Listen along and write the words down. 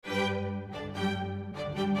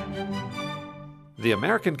The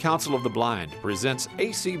American Council of the Blind presents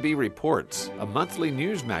ACB Reports, a monthly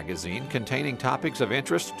news magazine containing topics of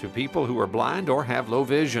interest to people who are blind or have low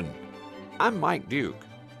vision. I'm Mike Duke.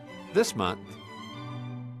 This month,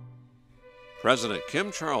 President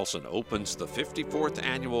Kim Charlson opens the 54th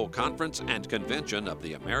Annual Conference and Convention of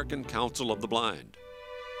the American Council of the Blind.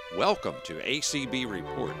 Welcome to ACB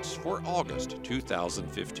Reports for August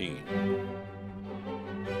 2015.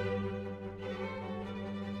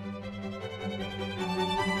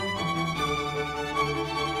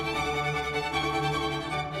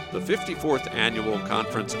 The 54th Annual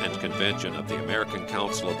Conference and Convention of the American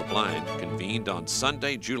Council of the Blind convened on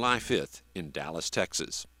Sunday, July 5th in Dallas,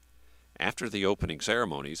 Texas. After the opening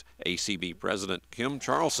ceremonies, ACB President Kim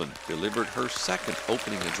Charlson delivered her second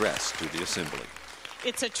opening address to the Assembly.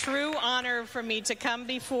 It's a true honor for me to come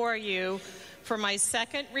before you for my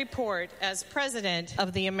second report as President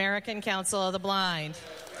of the American Council of the Blind.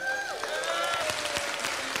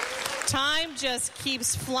 Time just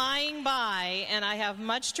keeps flying by, and I have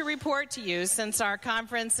much to report to you since our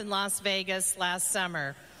conference in Las Vegas last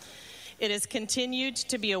summer. It has continued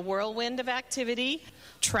to be a whirlwind of activity,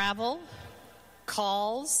 travel,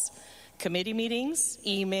 calls, committee meetings,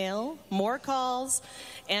 email, more calls,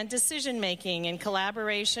 and decision-making in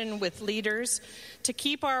collaboration with leaders to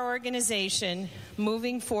keep our organization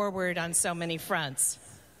moving forward on so many fronts.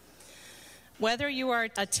 Whether you are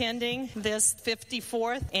attending this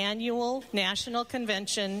 54th Annual National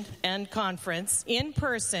Convention and Conference in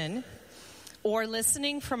person or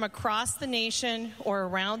listening from across the nation or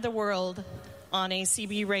around the world on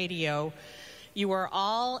ACB Radio, you are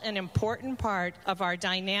all an important part of our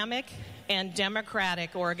dynamic and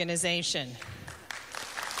democratic organization.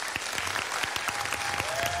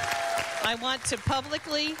 I want to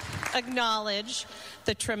publicly acknowledge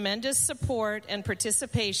the tremendous support and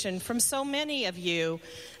participation from so many of you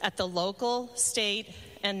at the local, state,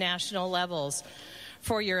 and national levels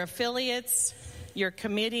for your affiliates, your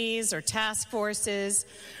committees or task forces,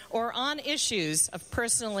 or on issues of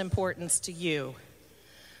personal importance to you.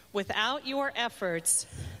 Without your efforts,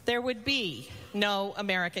 there would be no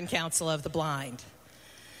American Council of the Blind.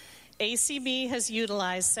 ACB has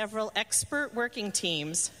utilized several expert working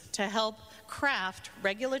teams to help craft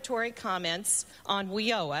regulatory comments on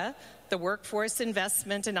WIOA, the Workforce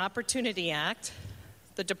Investment and Opportunity Act,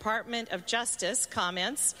 the Department of Justice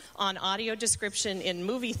comments on audio description in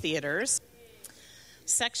movie theaters,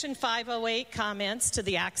 Section 508 comments to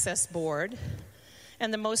the Access Board,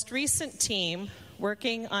 and the most recent team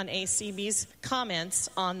working on ACB's comments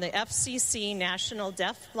on the FCC National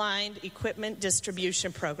Deaf-Blind Equipment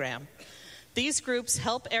Distribution Program. These groups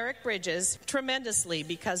help Eric Bridges tremendously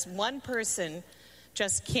because one person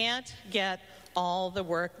just can't get all the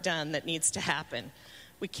work done that needs to happen.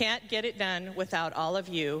 We can't get it done without all of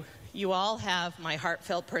you. You all have my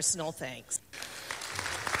heartfelt personal thanks.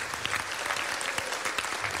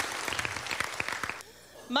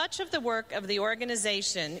 Much of the work of the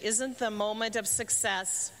organization isn't the moment of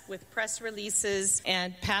success with press releases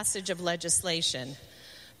and passage of legislation,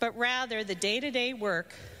 but rather the day-to-day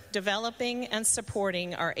work developing and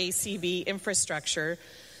supporting our ACB infrastructure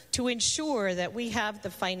to ensure that we have the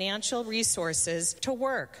financial resources to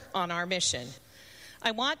work on our mission.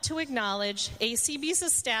 I want to acknowledge ACB's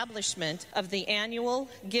establishment of the Annual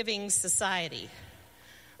Giving Society.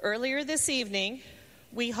 Earlier this evening,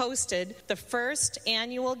 we hosted the first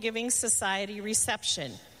Annual Giving Society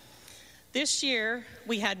reception. This year,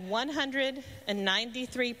 we had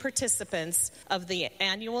 193 participants of the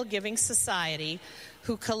Annual Giving Society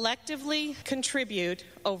who collectively contribute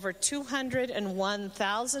over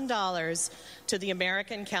 $201,000 to the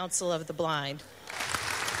American Council of the Blind.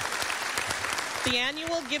 The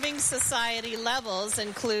Annual Giving Society levels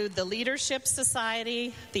include the Leadership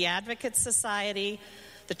Society, the Advocate Society,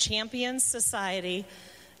 the Champions Society,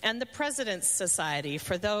 and the President's Society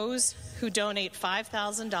for those who donate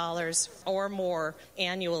 $5,000 or more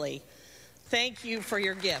annually. Thank you for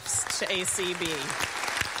your gifts to ACB.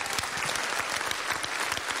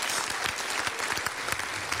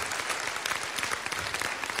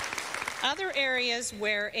 Other areas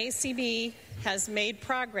where ACB has made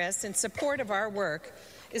progress in support of our work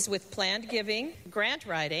is with planned giving, grant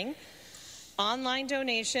writing, online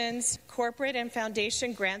donations, corporate and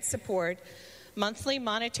foundation grant support, monthly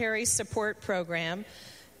monetary support program,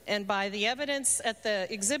 and by the evidence at the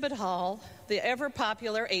exhibit hall, the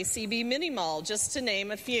ever-popular ACB Mini Mall, just to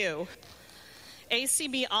name a few.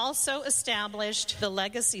 ACB also established the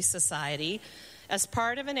Legacy Society as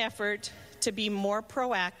part of an effort to be more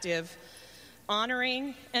proactive,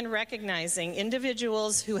 honoring and recognizing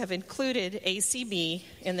individuals who have included ACB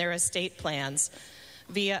in their estate plans.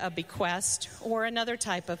 via a bequest or another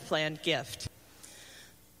type of planned gift,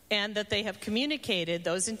 and that they have communicated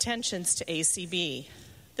those intentions to ACB.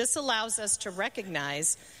 This allows us to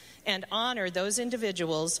recognize and honor those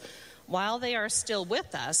individuals while they are still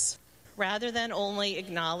with us, rather than only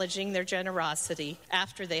acknowledging their generosity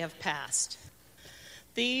after they have passed.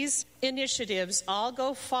 These initiatives all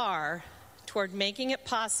go far toward making it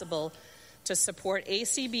possible to support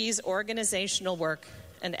ACB's organizational work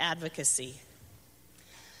and advocacy.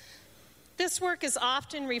 This work is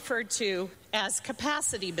often referred to as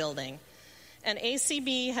capacity building, and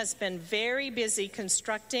ACB has been very busy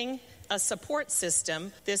constructing a support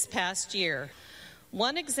system this past year.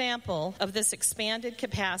 One example of this expanded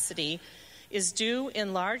capacity is due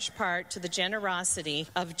in large part to the generosity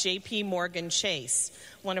of J.P. Morgan Chase,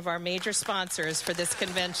 one of our major sponsors for this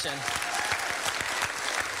convention.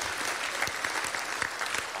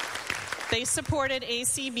 They supported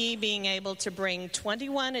ACB being able to bring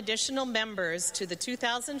 21 additional members to the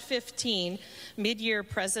 2015 Mid-Year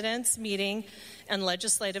President's Meeting and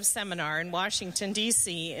Legislative Seminar in Washington,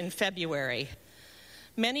 D.C. in February.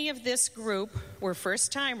 Many of this group were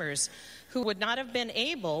first-timers who would not have been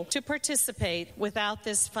able to participate without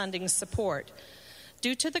this funding support.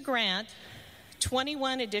 Due to the grant,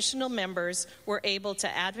 21 additional members were able to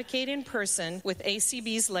advocate in person with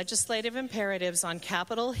ACB's legislative imperatives on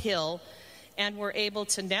Capitol Hill and were able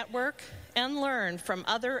to network and learn from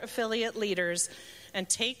other affiliate leaders and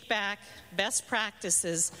take back best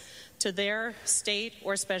practices to their state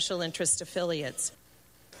or special interest affiliates.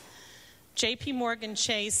 J.P. Morgan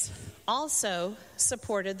Chase also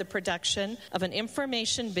supported the production of an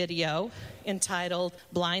information video entitled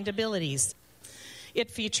Blind Abilities. It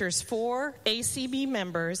features 4 ACB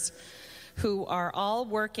members who are all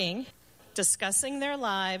working, discussing their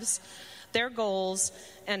lives, their goals,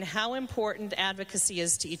 and how important advocacy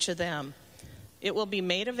is to each of them. It will be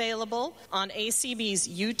made available on ACB's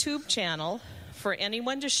YouTube channel for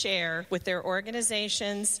anyone to share with their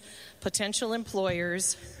organizations, potential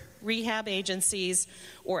employers, rehab agencies,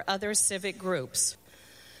 or other civic groups.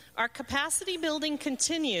 Our capacity building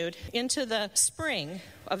continued into the spring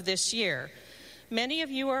of this year. Many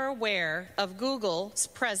of you are aware of Google's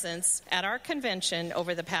presence at our convention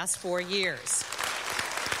over the past 4 years.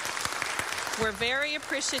 We're very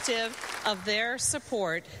appreciative of their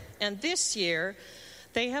support, and this year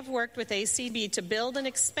they have worked with ACB to build and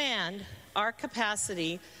expand our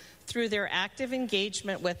capacity through their active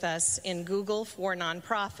engagement with us in Google for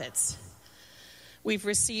Nonprofits. We've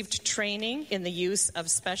received training in the use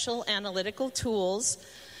of special analytical tools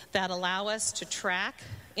that allow us to track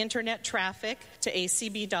internet traffic to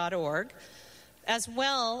acb.org, as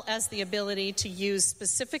well as the ability to use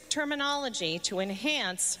specific terminology to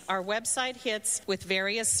enhance our website hits with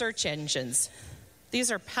various search engines.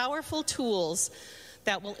 These are powerful tools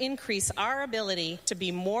that will increase our ability to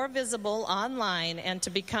be more visible online and to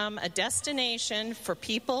become a destination for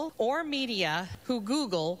people or media who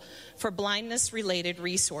Google for blindness-related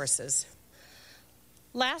resources.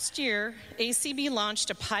 Last year, ACB launched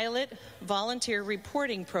a pilot volunteer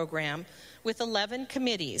reporting program with 11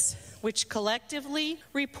 committees, which collectively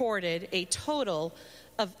reported a total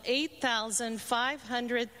of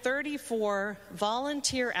 8,534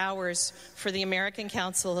 volunteer hours for the American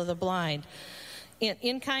Council of the Blind.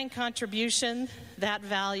 In-kind contribution, that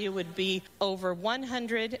value would be over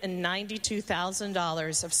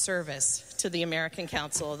 $192,000 of service to the American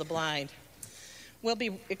Council of the Blind. We'll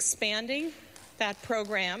be expanding that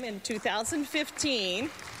program in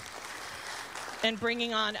 2015 and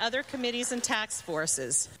bringing on other committees and task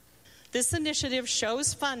forces. This initiative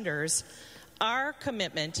shows funders our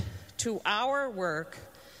commitment to our work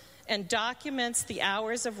and documents the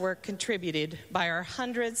hours of work contributed by our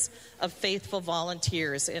hundreds of faithful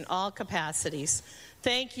volunteers in all capacities.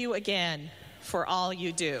 Thank you again for all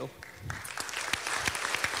you do.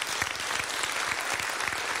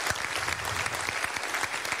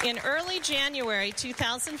 In early January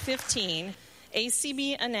 2015,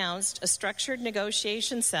 ACB announced a structured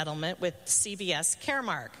negotiation settlement with CVS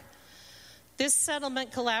Caremark. This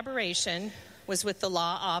settlement collaboration was with the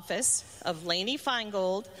law office of Lainey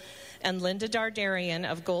Feingold and Linda Dardarian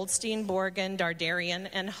of Goldstein, Borgen, Dardarian,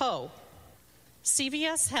 and Ho.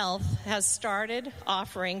 CVS Health has started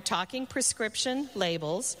offering talking prescription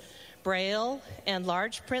labels, Braille, and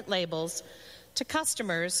large print labels to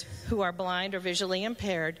customers who are blind or visually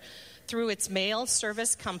impaired through its mail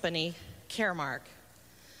service company, Caremark.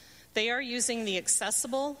 They are using the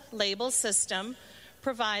accessible label system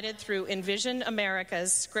provided through Envision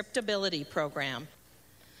America's Scriptability program.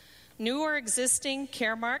 New or existing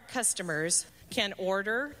Caremark customers can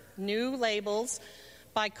order new labels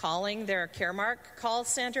by calling their Caremark call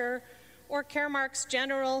center or Caremark's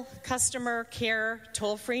general customer care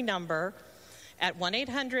toll-free number at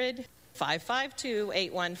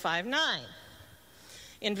 1-800-552-8159.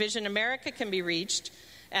 Envision America can be reached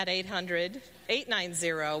at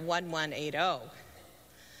 800-890-1180.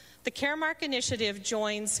 The Caremark initiative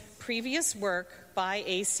joins previous work by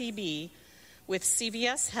ACB with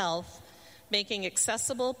CVS Health, making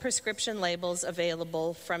accessible prescription labels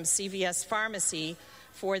available from CVS Pharmacy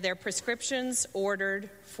for their prescriptions ordered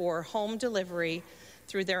for home delivery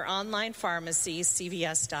through their online pharmacy,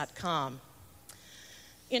 cvs.com.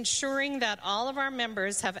 Ensuring that all of our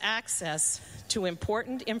members have access to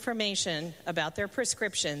important information about their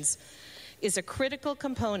prescriptions is a critical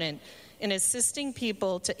component in assisting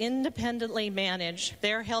people to independently manage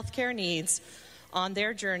their healthcare needs on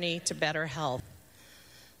their journey to better health.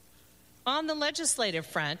 On the legislative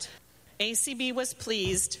front, ACB was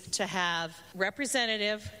pleased to have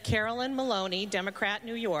Representative Carolyn Maloney, Democrat,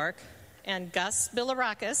 New York, and Gus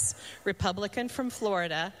Bilirakis, Republican from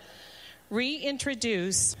Florida,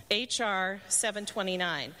 reintroduce H.R.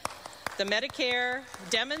 729, the Medicare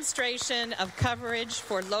Demonstration of Coverage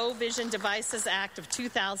for Low Vision Devices Act of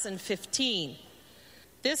 2015.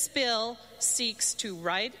 This bill seeks to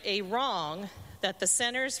right a wrong that the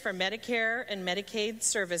Centers for Medicare and Medicaid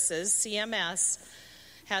Services, CMS,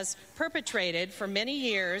 has perpetrated for many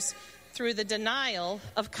years through the denial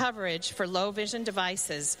of coverage for low vision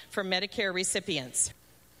devices for Medicare recipients.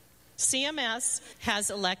 CMS has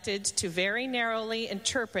elected to very narrowly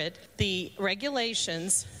interpret the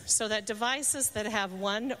regulations so that devices that have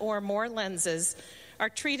one or more lenses are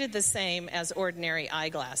treated the same as ordinary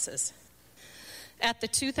eyeglasses. At the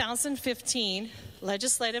 2015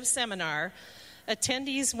 legislative seminar,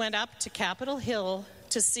 attendees went up to Capitol Hill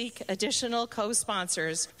to seek additional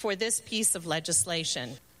co-sponsors for this piece of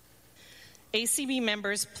legislation. ACB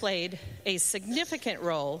members played a significant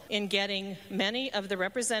role in getting many of the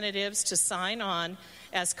representatives to sign on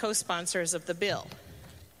as co-sponsors of the bill.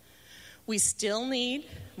 We still need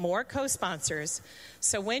more co-sponsors,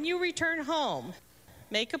 so when you return home,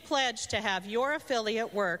 make a pledge to have your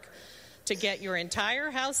affiliate work to get your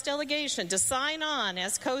entire House delegation to sign on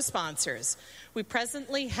as co-sponsors. We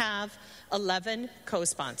presently have 11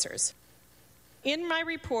 co-sponsors. In my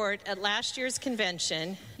report at last year's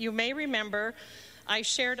convention, you may remember I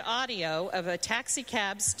shared audio of a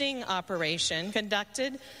taxicab sting operation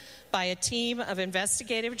conducted by a team of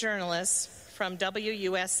investigative journalists from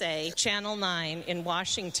WUSA Channel 9 in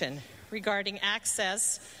Washington regarding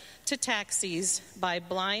access to taxis by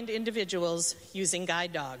blind individuals using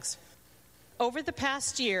guide dogs. Over the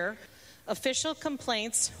past year, official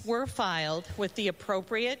complaints were filed with the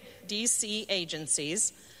appropriate D.C.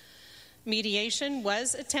 agencies. Mediation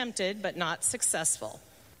was attempted but not successful.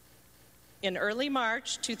 In early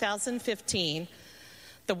March 2015,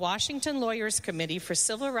 the Washington Lawyers Committee for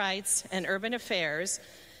Civil Rights and Urban Affairs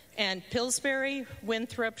and Pillsbury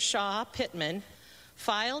Winthrop Shaw Pittman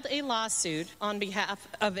filed a lawsuit on behalf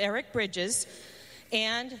of Eric Bridges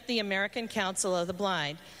and the American Council of the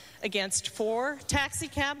Blind against 4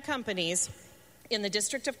 taxicab companies in the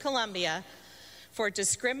District of Columbia for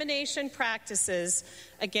discrimination practices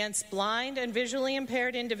against blind and visually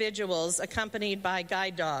impaired individuals accompanied by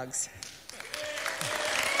guide dogs.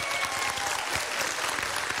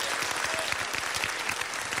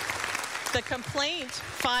 The complaint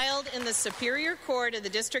filed in the Superior Court of the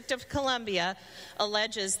District of Columbia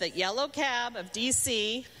alleges that Yellow Cab of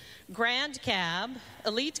D.C., Grand Cab,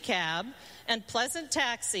 Elite Cab, and Pleasant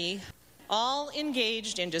Taxi all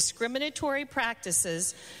engaged in discriminatory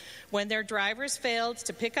practices when their drivers failed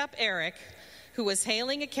to pick up Eric, who was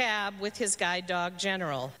hailing a cab with his guide dog,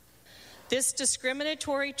 General. This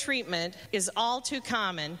discriminatory treatment is all too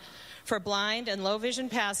common for blind and low vision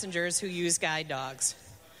passengers who use guide dogs.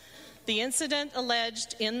 The incident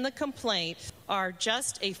alleged in the complaint are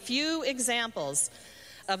just a few examples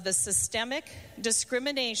of the systemic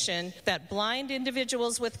discrimination that blind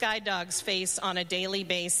individuals with guide dogs face on a daily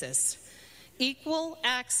basis. Equal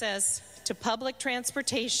access to public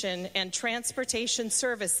transportation and transportation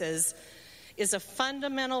services is a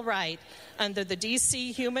fundamental right under the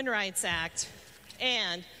D.C. Human Rights Act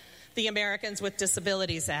and the Americans with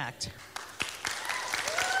Disabilities Act.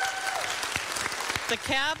 The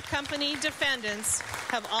cab company defendants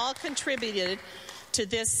have all contributed to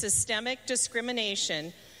this systemic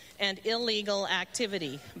discrimination and illegal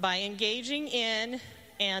activity by engaging in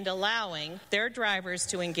and allowing their drivers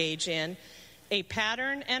to engage in a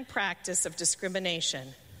pattern and practice of discrimination.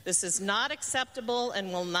 This is not acceptable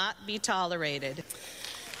and will not be tolerated.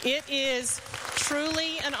 It is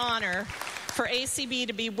truly an honor for ACB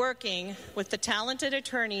to be working with the talented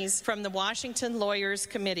attorneys from the Washington Lawyers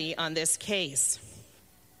Committee on this case.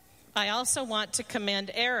 I also want to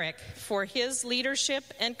commend Eric for his leadership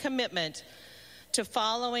and commitment to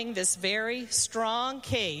following this very strong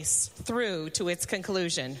case through to its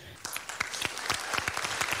conclusion.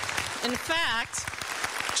 In fact,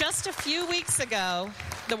 just a few weeks ago,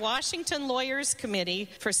 the Washington Lawyers Committee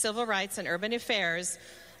for Civil Rights and Urban Affairs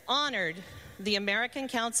honored the American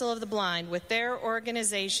Council of the Blind with their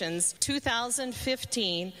organization's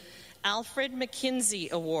 2015 Alfred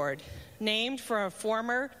McKinsey Award, named for a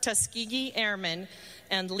former Tuskegee Airman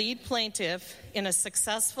and lead plaintiff in a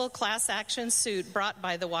successful class action suit brought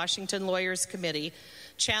by the Washington Lawyers Committee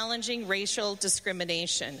challenging racial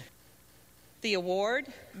discrimination. The award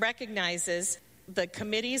recognizes the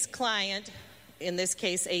committee's client, in this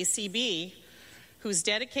case ACB, whose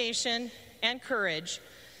dedication and courage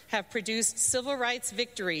have produced civil rights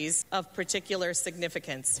victories of particular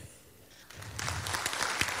significance.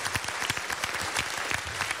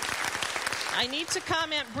 I need to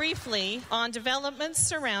comment briefly on developments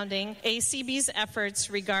surrounding ACB's efforts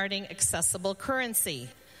regarding accessible currency.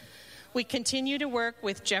 We continue to work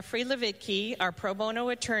with Jeffrey Levitke, our pro bono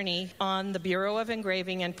attorney, on the Bureau of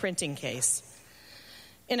Engraving and Printing case.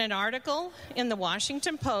 In an article in the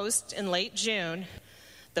Washington Post in late June,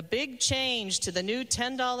 the big change to the new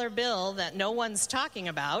 $10 bill that no one's talking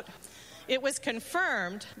about, it was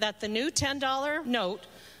confirmed that the new $10 note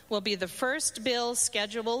will be the first bill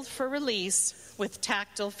scheduled for release with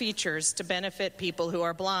tactile features to benefit people who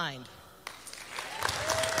are blind.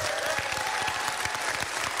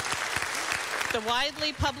 The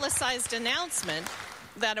widely publicized announcement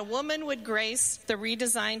that a woman would grace the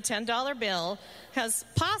redesigned $10 bill has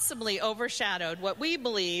possibly overshadowed what we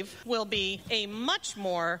believe will be a much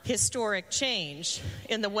more historic change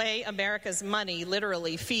in the way America's money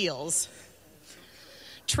literally feels.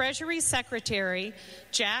 Treasury Secretary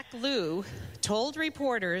Jack Lew told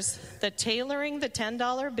reporters that tailoring the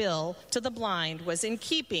 $10 bill to the blind was in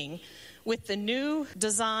keeping with the new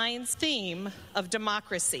design's theme of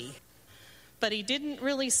democracy. But he didn't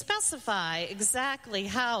really specify exactly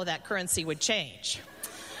how that currency would change.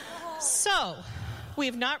 So, we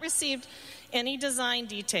have not received any design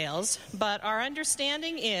details, but our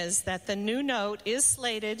understanding is that the new note is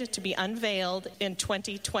slated to be unveiled in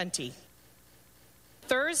 2020.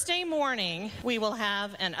 Thursday morning, we will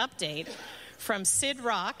have an update from Sid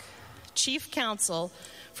Rock, Chief Counsel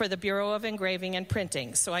for the Bureau of Engraving and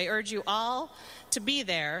Printing. So I urge you all to be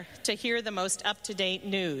there to hear the most up-to-date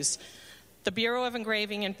news. The Bureau of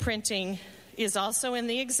Engraving and Printing is also in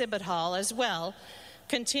the exhibit hall as well,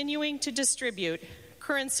 continuing to distribute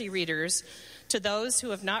currency readers to those who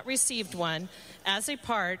have not received one as a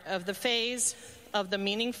part of the phase of the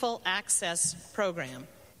Meaningful Access program.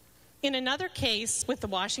 In another case with the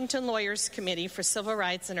Washington Lawyers Committee for Civil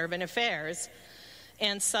Rights and Urban Affairs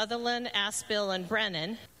and Sutherland, Aspil, and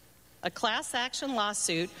Brennan, a class action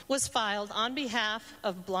lawsuit was filed on behalf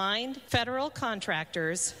of blind federal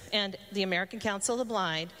contractors and the American Council of the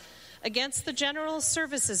Blind against the General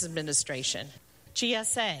Services Administration,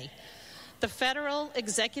 GSA, the federal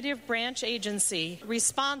executive branch agency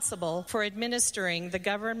responsible for administering the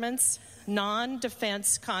government's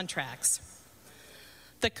non-defense contracts.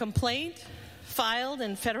 The complaint filed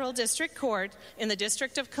in federal district court in the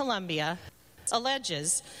District of Columbia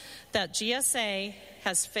alleges that GSA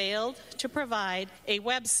has failed to provide a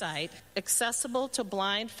website accessible to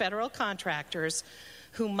blind federal contractors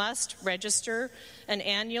who must register and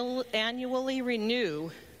annually renew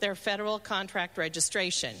their federal contract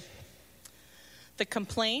registration. The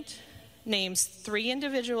complaint names 3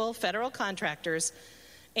 individual federal contractors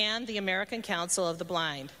and the American Council of the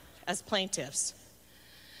Blind as plaintiffs.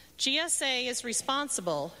 GSA is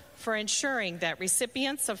responsible for ensuring that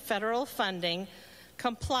recipients of federal funding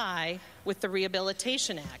comply with the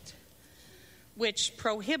Rehabilitation Act, which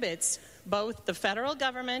prohibits both the federal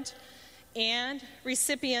government and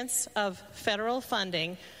recipients of federal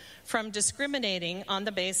funding from discriminating on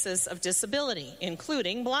the basis of disability,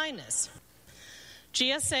 including blindness.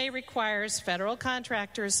 GSA requires federal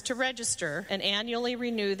contractors to register and annually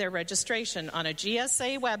renew their registration on a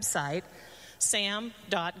GSA website,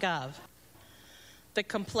 sam.gov. The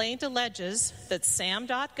complaint alleges that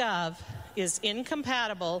sam.gov is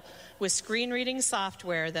incompatible with screen reading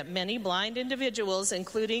software that many blind individuals,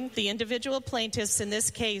 including the individual plaintiffs in this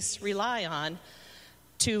case, rely on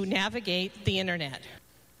to navigate the internet.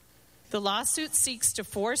 The lawsuit seeks to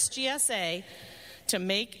force GSA to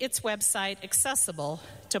make its website accessible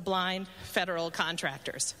to blind federal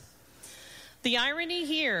contractors. The irony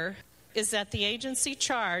here is that the agency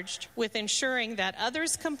charged with ensuring that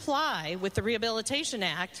others comply with the Rehabilitation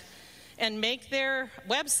Act and make their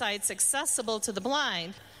websites accessible to the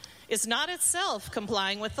blind is not itself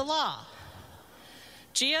complying with the law.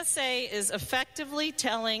 GSA is effectively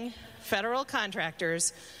telling federal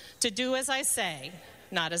contractors to do as I say,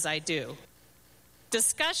 not as I do.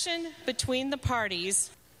 Discussion between the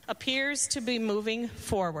parties appears to be moving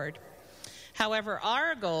forward. However,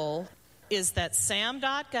 our goal is that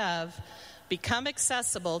SAM.gov become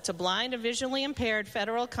accessible to blind and visually impaired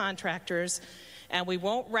federal contractors, and we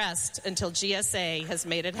won't rest until GSA has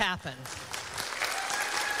made it happen.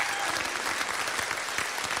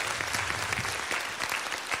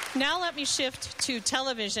 Now let me shift to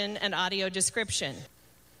television and audio description.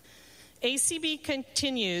 ACB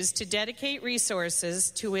continues to dedicate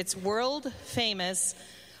resources to its world-famous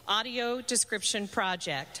audio description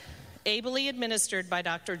project, ably administered by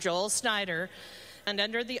Dr. Joel Snyder and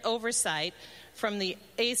under the oversight from the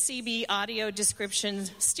ACB Audio Description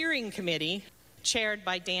Steering Committee, chaired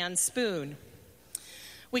by Dan Spoon.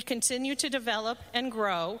 We continue to develop and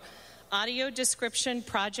grow audio description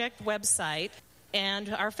project website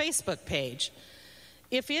and our Facebook page.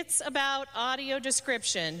 If it's about audio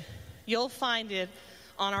description, you'll find it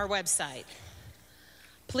on our website.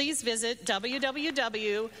 Please visit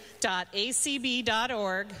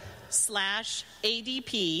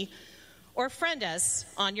www.acb.org/ADP or friend us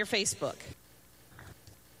on your Facebook.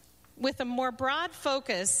 With a more broad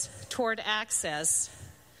focus toward access,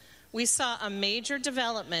 we saw a major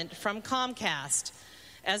development from Comcast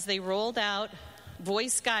as they rolled out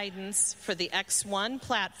voice guidance for the X1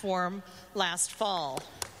 platform last fall.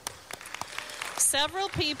 Several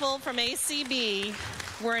people from ACB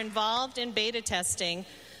were involved in beta testing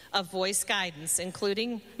of voice guidance,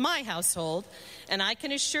 including my household, and I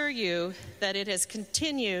can assure you that it has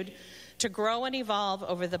continued to grow and evolve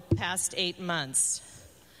over the past 8 months.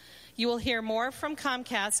 You will hear more from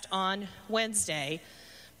Comcast on Wednesday,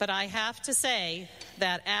 but I have to say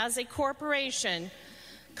that as a corporation,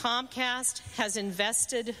 Comcast has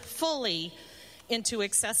invested fully into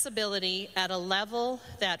accessibility at a level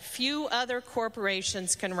that few other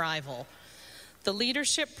corporations can rival. The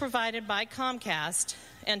leadership provided by Comcast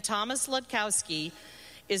and Thomas Ludkowski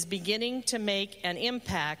is beginning to make an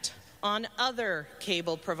impact on other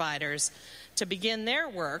cable providers to begin their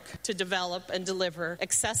work to develop and deliver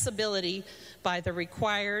accessibility by the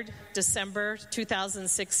required December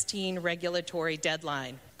 2016 regulatory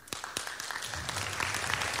deadline.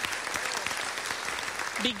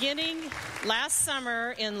 Beginning last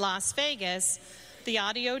summer in Las Vegas, the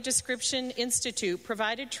Audio Description Institute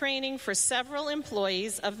provided training for several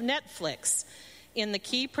employees of Netflix in the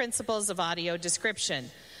key principles of audio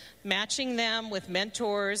description, matching them with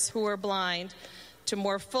mentors who are blind to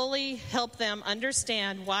more fully help them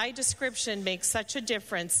understand why description makes such a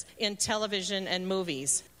difference in television and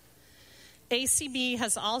movies. ACB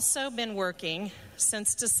has also been working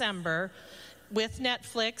since December with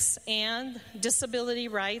Netflix and Disability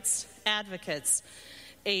Rights Advocates,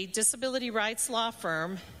 a disability rights law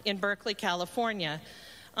firm in Berkeley, California,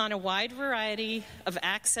 on a wide variety of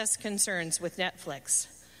access concerns with Netflix.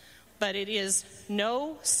 But it is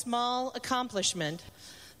no small accomplishment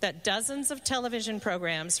that dozens of television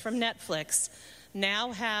programs from Netflix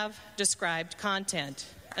now have described content.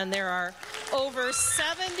 And there are over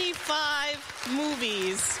 75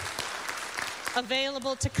 movies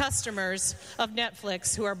available to customers of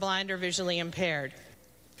Netflix who are blind or visually impaired.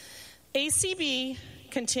 ACB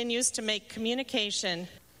continues to make communication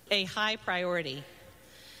a high priority.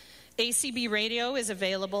 ACB Radio is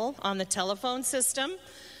available on the telephone system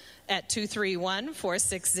at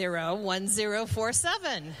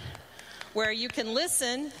 231-460-1047, where you can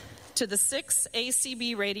listen to the 6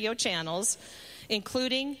 ACB radio channels,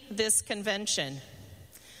 including this convention.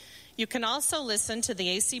 You can also listen to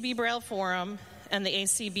the ACB Braille Forum and the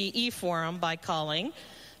ACB E-Forum by calling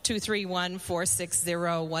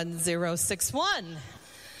 231-460-1061.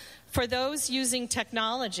 For those using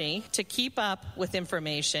technology to keep up with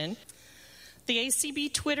information, the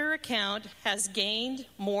ACB Twitter account has gained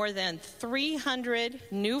more than 300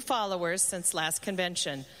 new followers since last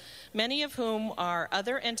convention, many of whom are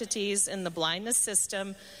other entities in the blindness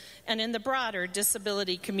system and in the broader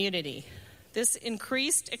disability community. This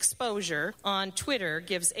increased exposure on Twitter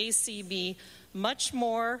gives ACB much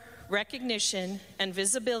more recognition and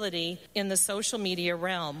visibility in the social media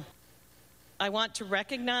realm. I want to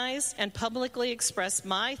recognize and publicly express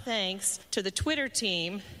my thanks to the Twitter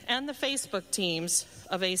team and the Facebook teams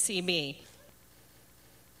of ACB.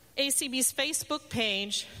 ACB's Facebook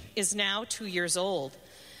page is now 2 years old,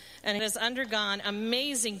 and it has undergone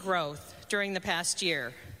amazing growth during the past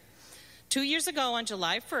year. 2 years ago on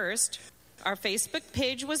July 1st, our Facebook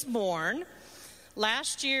page was born.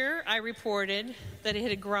 Last year, I reported that it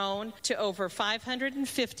had grown to over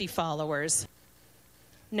 550 followers.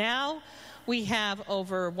 Now, we have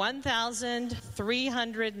over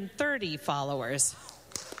 1,330 followers.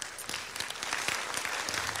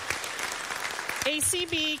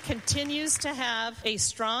 ACB continues to have a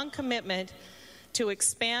strong commitment to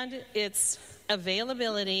expand its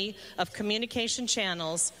availability of communication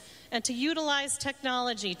channels and to utilize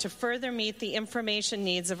technology to further meet the information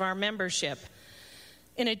needs of our membership.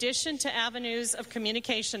 In addition to avenues of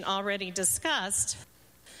communication already discussed,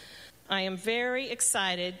 I am very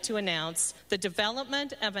excited to announce the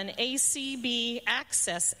development of an ACB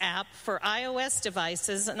Access app for iOS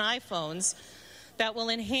devices and iPhones that will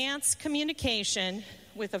enhance communication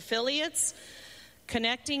with affiliates,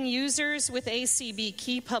 connecting users with ACB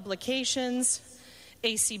key publications,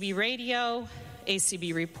 ACB Radio,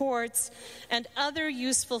 ACB reports, and other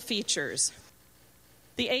useful features.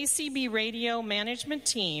 The ACB Radio management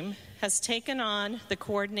team has taken on the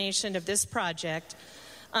coordination of this project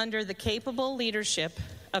under the capable leadership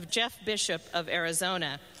of Jeff Bishop of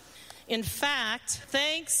Arizona. In fact,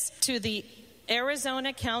 thanks to the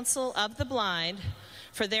Arizona Council of the Blind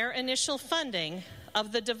for their initial funding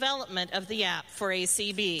of the development of the app for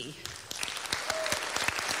ACB.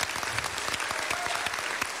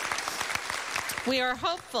 We are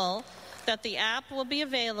hopeful that the app will be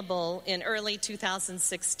available in early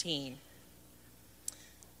 2016.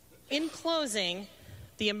 In closing,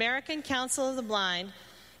 the American Council of the Blind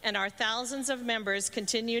and our thousands of members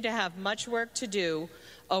continue to have much work to do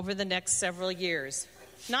over the next several years,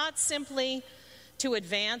 not simply to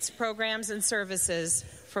advance programs and services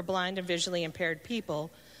for blind and visually impaired people,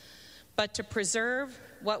 but to preserve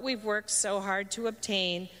what we've worked so hard to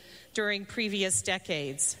obtain during previous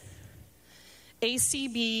decades.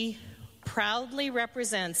 ACB proudly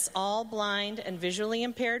represents all blind and visually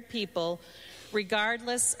impaired people,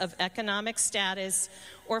 regardless of economic status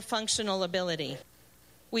or functional ability.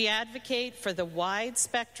 We advocate for the wide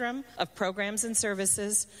spectrum of programs and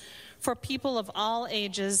services for people of all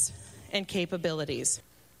ages and capabilities.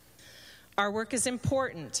 Our work is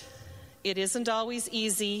important. It isn't always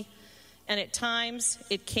easy, and at times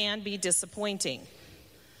it can be disappointing.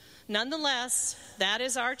 Nonetheless, that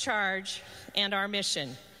is our charge and our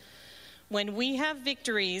mission. When we have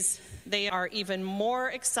victories, they are even more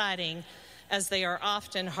exciting as they are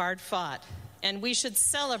often hard-fought, and we should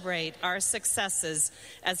celebrate our successes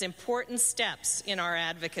as important steps in our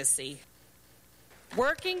advocacy.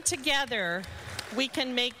 Working together, we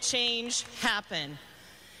can make change happen,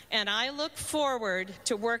 and I look forward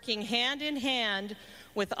to working hand in hand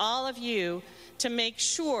with all of you to make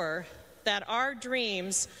sure that our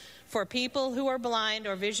dreams for people who are blind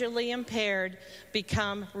or visually impaired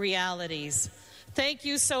become realities. Thank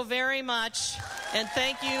you so very much, and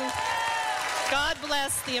thank you. God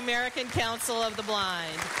bless the American Council of the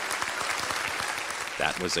Blind.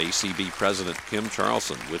 That was ACB President Kim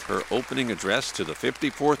Charlson with her opening address to the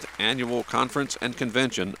 54th Annual Conference and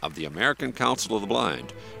Convention of the American Council of the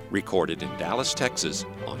Blind, recorded in Dallas, Texas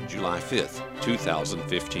on July 5th,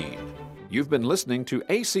 2015. You've been listening to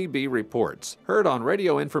ACB Reports, heard on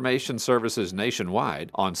Radio Information Services nationwide,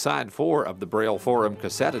 on Side 4 of the Braille Forum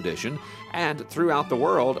Cassette Edition, and throughout the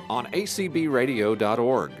world on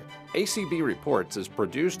acbradio.org. ACB Reports is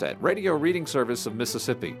produced at Radio Reading Service of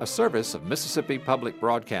Mississippi, a service of Mississippi Public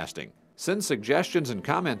Broadcasting. Send suggestions and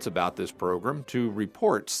comments about this program to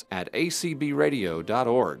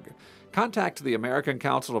reports@acbradio.org. Contact the American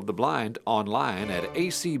Council of the Blind online at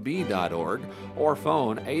acb.org or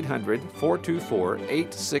phone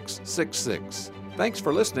 800-424-8666. Thanks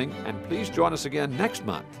for listening, and please join us again next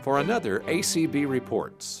month for another ACB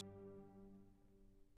Reports.